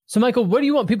So, Michael, what do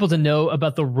you want people to know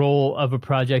about the role of a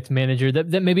project manager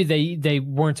that maybe they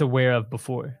weren't aware of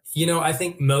before? I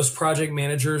think most project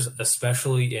managers,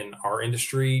 especially in our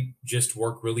industry, just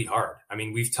work really hard. I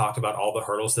mean, we've talked about all the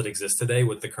hurdles that exist today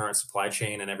with the current supply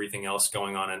chain and everything else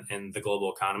going on in the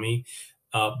global economy.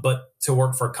 But to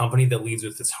work for a company that leads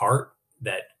with its heart,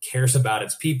 that cares about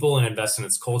its people and invests in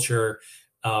its culture,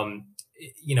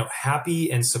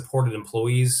 happy and supported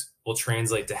employees will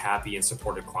translate to happy and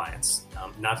supported clients.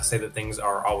 Not to say that things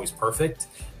are always perfect,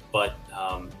 but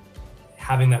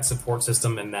having that support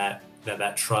system and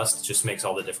that trust just makes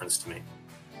all the difference to me.